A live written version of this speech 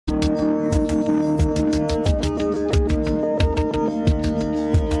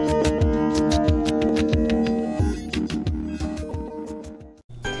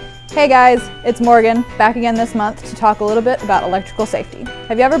Hey guys, it's Morgan, back again this month to talk a little bit about electrical safety.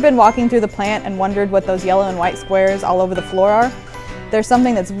 Have you ever been walking through the plant and wondered what those yellow and white squares all over the floor are? There's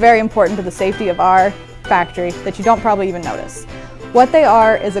something that's very important to the safety of our factory that you don't probably even notice. What they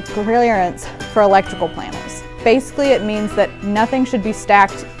are is a clearance for electrical panels. Basically, it means that nothing should be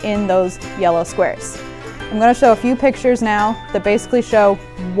stacked in those yellow squares. I'm going to show a few pictures now that basically show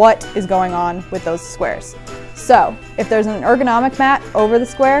what is going on with those squares. So, if there's an ergonomic mat over the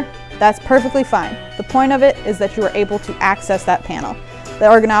square, that's perfectly fine. The point of it is that you are able to access that panel. The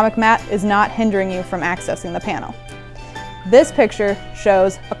ergonomic mat is not hindering you from accessing the panel. This picture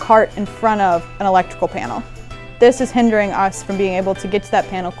shows a cart in front of an electrical panel. This is hindering us from being able to get to that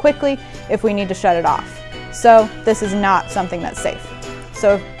panel quickly if we need to shut it off. So this is not something that's safe.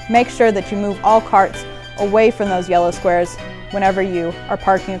 So make sure that you move all carts away from those yellow squares whenever you are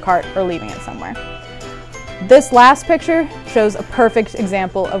parking a cart or leaving it somewhere. This last picture shows a perfect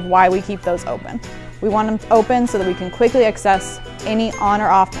example of why we keep those open. We want them open so that we can quickly access any on or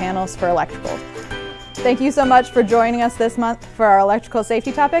off panels for electrical. Thank you so much for joining us this month for our electrical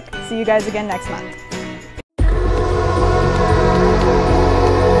safety topic. See you guys again next month.